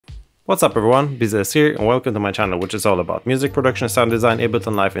What's up everyone, Busiless here and welcome to my channel, which is all about music production, sound design,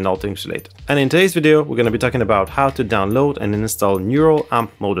 Ableton Live and all things related. And in today's video we're going to be talking about how to download and install Neural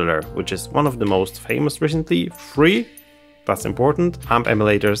Amp Modeler, which is one of the most famous recently free, that's important, amp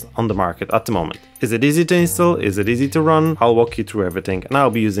emulators on the market at the moment. Is it easy to install? Is it easy to run? I'll walk you through everything, and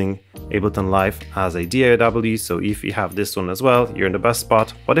I'll be using Ableton Live as a DAW, so if you have this one as well, you're in the best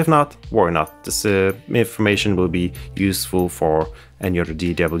spot, but if not, worry not. This information will be useful for any other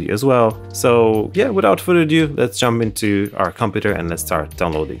DAW as well. So yeah, without further ado, let's jump into our computer and let's start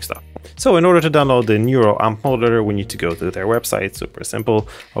downloading stuff. So in order to download the Neural Amp Modeler, we need to go to their website. Super simple.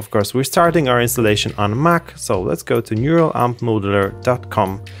 Of course, we're starting our installation on Mac, so let's go to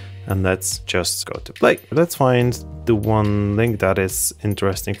neuralampmodeler.com and let's just go to play. Let's find the one link that is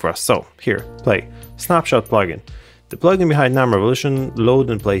interesting for us. So here, play, snapshot plugin. The plugin behind NAMM Revolution load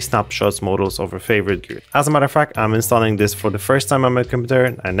and play snapshots models over favorite gear. As a matter of fact, I'm installing this for the first time on my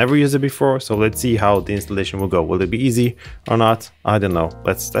computer. I never used it before, so let's see how the installation will go. Will it be easy or not? I don't know.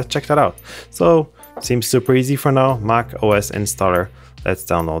 Let's check that out. So seems super easy for now. Mac OS installer. Let's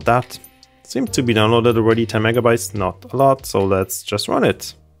download that. Seems to be downloaded already, 10 megabytes, not a lot. So let's just run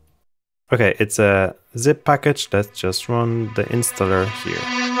it. Okay, it's a zip package. Let's just run the installer here.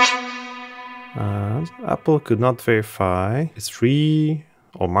 Apple could not verify it's free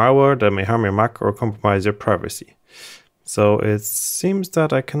or malware that may harm your Mac or compromise your privacy. So it seems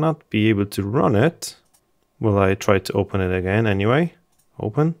that I cannot be able to run it. Will I try to open it again anyway?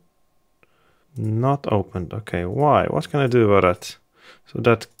 Open? Not opened. Okay, why? What can I do about that? So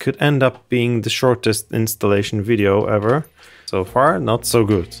that could end up being the shortest installation video ever. So far, not so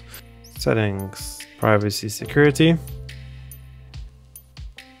good. Settings, privacy, security.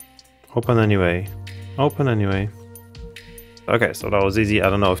 Open anyway. Open anyway. Okay, so that was easy. I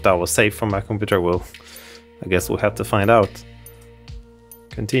don't know if that was safe from my computer. Well, I guess we'll have to find out.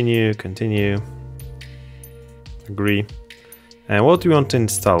 Continue, continue. Agree. And what do we want to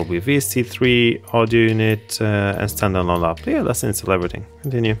install? With VST 3, audio unit, and standalone app. Yeah, let's install everything.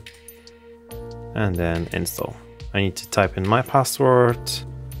 Continue. And then install. I need to type in my password.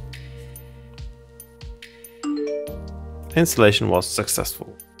 Installation was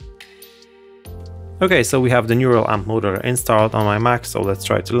successful. Okay, so we have the Neural Amp Modeler installed on my Mac, so let's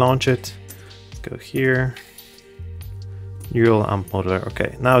try to launch it. Let's go here. Neural Amp Modeler.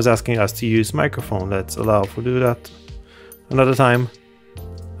 Okay, now it's asking us to use microphone. Let's allow for do that. Another time,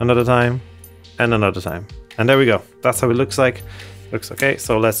 and another time. And there we go. That's how it looks like. Looks okay.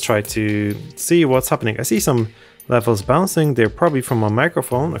 So let's try to see what's happening. I see some levels bouncing. They're probably from my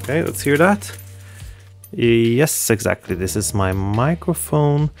microphone. Okay, let's hear that. Yes, exactly. This is my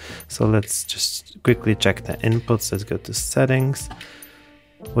microphone. So let's just quickly check the inputs. Let's go to settings.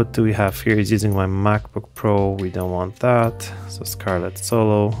 What do we have here? Is using my MacBook Pro. We don't want that. So Scarlett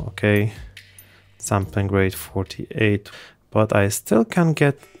Solo. Okay. Sampling rate 48. But I still can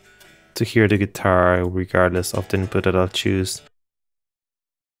get to hear the guitar regardless of the input that I'll choose.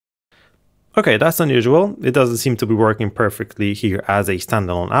 Okay, that's unusual. It doesn't seem to be working perfectly here as a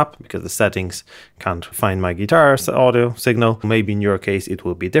standalone app because the settings can't find my guitar's audio signal. Maybe in your case it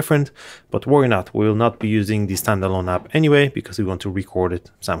will be different, but worry not. We will not be using the standalone app anyway because we want to record it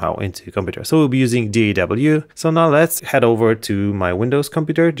somehow into the computer. So we'll be using DAW. So now let's head over to my Windows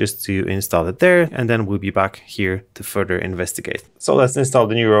computer just to install it there, and then we'll be back here to further investigate. So let's install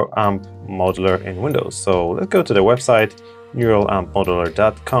the Neural Amp Modeler in Windows. So let's go to the website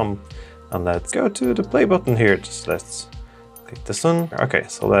neuralampmodeler.com. And let's go to the play button here. Just let's click this one. Okay,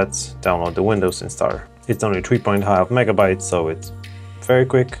 so let's download the Windows installer. It's only 3.5 megabytes, so it's very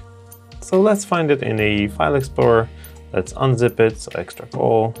quick. So let's find it in a file explorer. Let's unzip it, so extract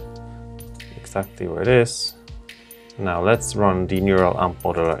all, exactly where it is. Now let's run the Neural Amp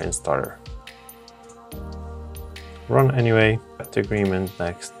Modeler installer. Run anyway, to agreement,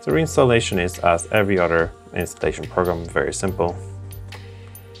 next. The reinstallation is as every other installation program, very simple.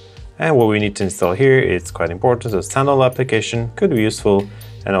 And what we need to install here, it's quite important. A standalone application could be useful,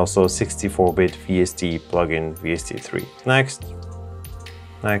 and also 64-bit VST plugin VST 3.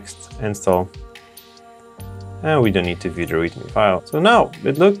 Next, install. And we don't need to view the README file. So now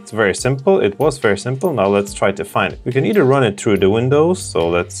it looked very simple. It was very simple. Now let's try to find it. We can either run it through the Windows, so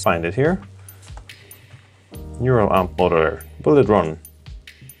let's find it here. Neural Amp Modeler. Will it run?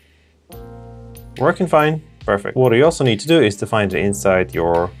 Working fine. Perfect. What you also need to do is to find it inside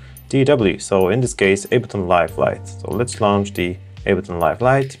your DAW, so in this case Ableton Live Lite. So let's launch the Ableton Live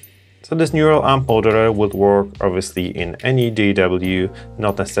Lite. So this Neural Amp Modeler would work obviously in any DAW,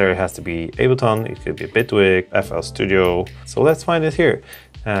 not necessarily has to be Ableton, it could be Bitwig, FL Studio. So let's find it here.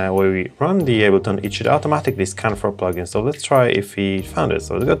 where we run the Ableton, it should automatically scan for plugins. So let's try if we found it.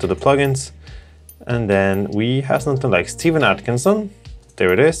 So let's go to the plugins, and then we have something like Stephen Atkinson.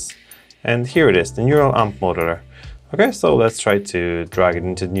 There it is. And here it is, the Neural Amp Modeler. Okay, so let's try to drag it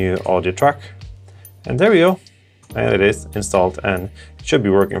into the new audio track. And there we go. And it is installed and it should be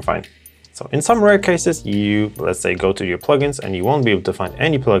working fine. So in some rare cases, you, let's say, go to your plugins and you won't be able to find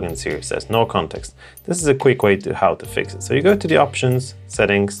any plugins here. It says no context. This is a quick way to how to fix it. So you go to the options,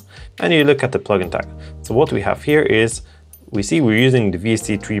 settings, and you look at the plugin tag. So what we have here is, we see we're using the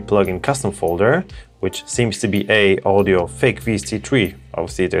VST3 plugin custom folder, which seems to be a audio fake VST3.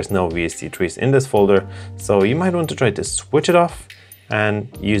 Obviously there's no VST3s in this folder. So you might want to try to switch it off and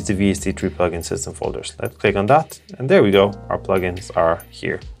use the VST3 plugin system folders. Let's click on that. And there we go. Our plugins are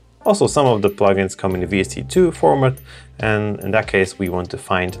here. Also, some of the plugins come in the VST2 format, and in that case, we want to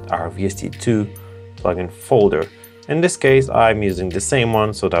find our VST2 plugin folder. In this case, I'm using the same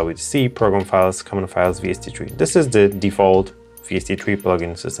one so that we see program files, common files, VST3. This is the default VST3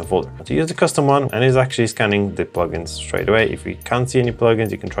 plugin system folder. To use the custom one, and it's actually scanning the plugins straight away. If you can't see any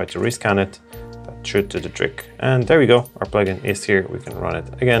plugins, you can try to rescan it. That should do the trick. And there we go. Our plugin is here. We can run it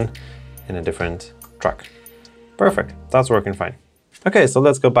again in a different track. Perfect. That's working fine. Okay, so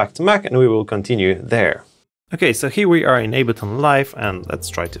let's go back to Mac and we will continue there. Okay, so here we are in Ableton Live and let's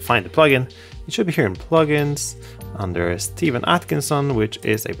try to find the plugin. It should be here in plugins under Stephen Atkinson, which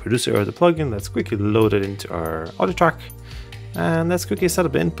is a producer of the plugin. Let's quickly load it into our audio track and let's quickly set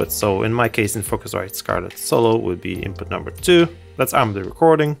up the input. So in my case, in Focusrite Scarlett Solo would be input number 2. Let's arm the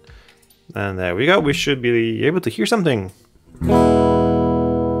recording. And there we go. We should be able to hear something.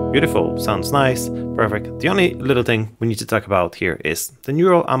 Beautiful, sounds nice, perfect. The only little thing we need to talk about here is the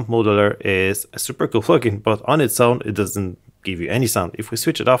Neural Amp Modeler is a super cool plugin, but on its own, it doesn't give you any sound. If we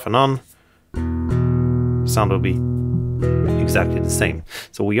switch it off and on, sound will be exactly the same.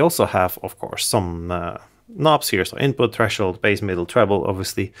 So we also have, of course, some knobs here. So input, threshold, bass, middle, treble,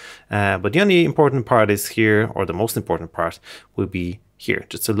 obviously. But the only important part is here, or the most important part will be here,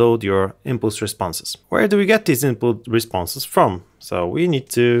 just to load your impulse responses. Where do we get these input responses from? So we need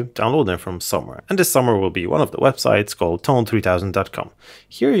to download them from somewhere. And this somewhere will be one of the websites called tone3000.com.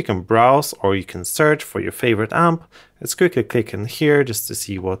 Here you can browse or you can search for your favorite amp. Let's quickly click in here just to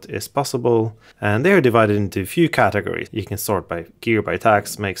see what is possible. And they are divided into a few categories. You can sort by gear, by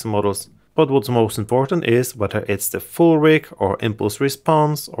tags, makes and models. But what's most important is whether it's the full rig or impulse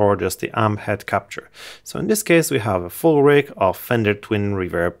response or just the amp head capture. So in this case, we have a full rig of Fender Twin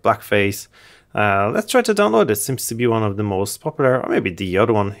Reverb Blackface. Let's try to download it. Seems to be one of the most popular, or maybe the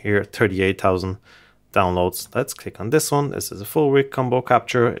other one here, 38,000 downloads. Let's click on this one. This is a full rig combo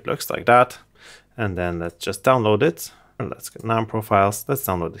capture. It looks like that. And then let's just download it. And let's get NAM profiles. Let's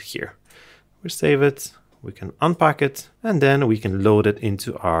download it here. We save it. We can unpack it and then we can load it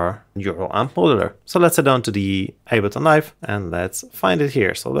into our Neural Amp Modeler. So let's head down to the Ableton Live and let's find it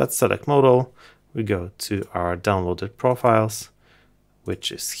here. So let's select modal. We go to our downloaded profiles,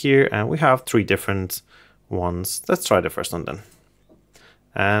 which is here, and we have 3 different ones. Let's try the first one then.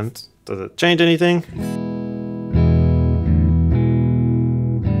 And does it change anything?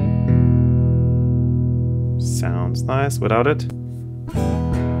 Sounds nice without it.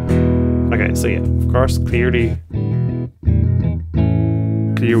 Okay, so yeah, of course, clear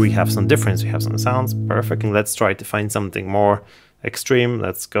we have some difference, we have some sounds, perfect. And let's try to find something more extreme.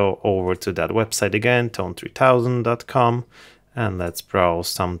 Let's go over to that website again, tone3000.com, and let's browse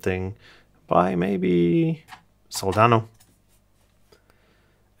something by maybe Soldano.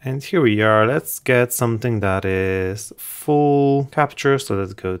 And here we are, let's get something that is full capture. So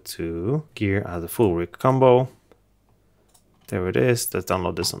let's go to gear as a full rig combo. There it is. Let's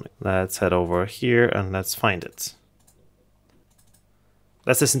download this one. Let's head over here and let's find it.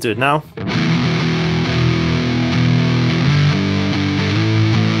 Let's listen to it now.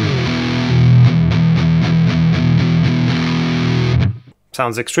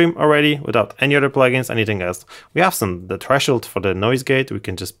 Sounds extreme already without any other plugins, anything else. We have the threshold for the noise gate. We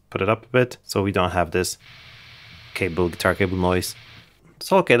can just put it up a bit so we don't have this guitar cable noise.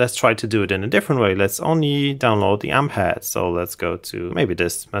 So okay, let's try to do it in a different way. Let's only download the amp head. So let's go to maybe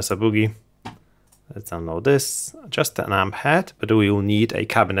this Mesa Boogie. Let's download this, just an amp head, but we will need a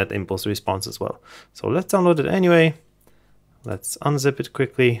cabinet impulse response as well. So let's download it anyway. Let's unzip it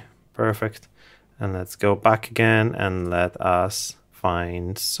quickly. Perfect. And let's go back again and let us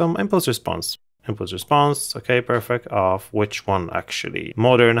find some impulse response. Impulse response, okay, perfect. Of which one actually?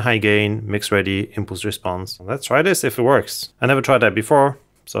 Modern, high gain, mix ready, impulse response. Let's try this if it works. I never tried that before.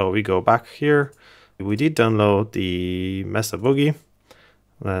 So we go back here. We did download the Mesa Boogie.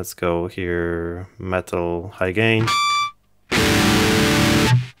 Let's go here, metal, high gain.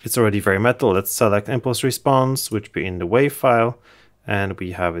 It's already very metal. Let's select impulse response, which be in the wave file, and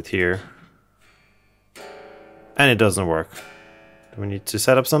we have it here. And it doesn't work. Do we need to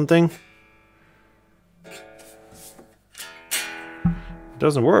set up something? It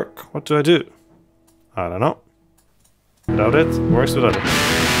doesn't work. What do I do? I don't know. Without it, works without it.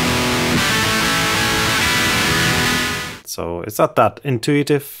 So it's not that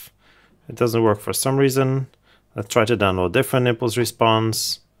intuitive. It doesn't work for some reason. Let's try to download different impulse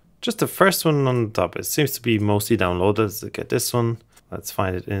response. Just the first one on the top. It seems to be mostly downloaded. Let's get this one. Let's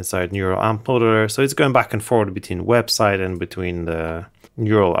find it inside Neural Amp Modeler. So it's going back and forth between website and between the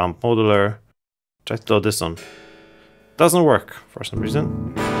Neural Amp Modeler. Try to load this one. Doesn't work for some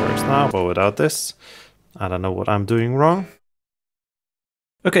reason. Works now, but without this, I don't know what I'm doing wrong.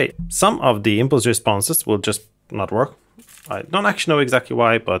 Okay, some of the impulse responses will just not work. I don't actually know exactly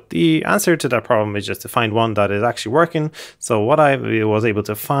why, but the answer to that problem is just to find one that is actually working. So what I was able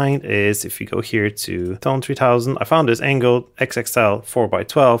to find is, if you go here to Tone 3000, I found this angled XXL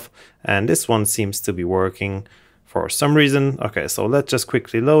 4x12, and this one seems to be working for some reason. Okay, so let's just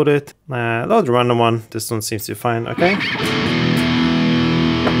quickly load it. Load the random one. This one seems to be fine. Okay,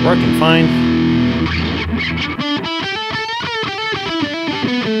 working fine.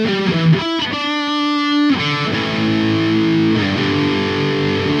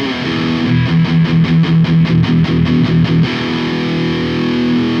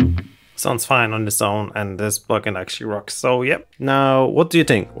 Sounds fine on its own, and this plugin actually rocks. So yep. Now, what do you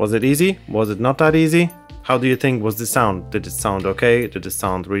think? Was it easy? Was it not that easy? How do you think was the sound? Did it sound okay? Did it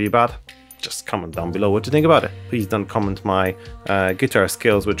sound really bad? Just comment down below what you think about it. Please don't comment my guitar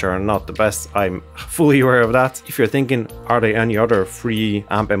skills, which are not the best. I'm fully aware of that. If you're thinking, are there any other free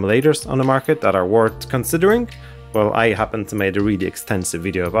amp emulators on the market that are worth considering? Well, I happen to make a really extensive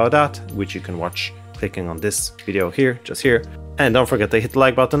video about that, which you can watch clicking on this video here, just here. And don't forget to hit the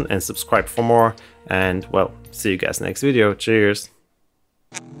like button and subscribe for more. And well, see you guys next video. Cheers.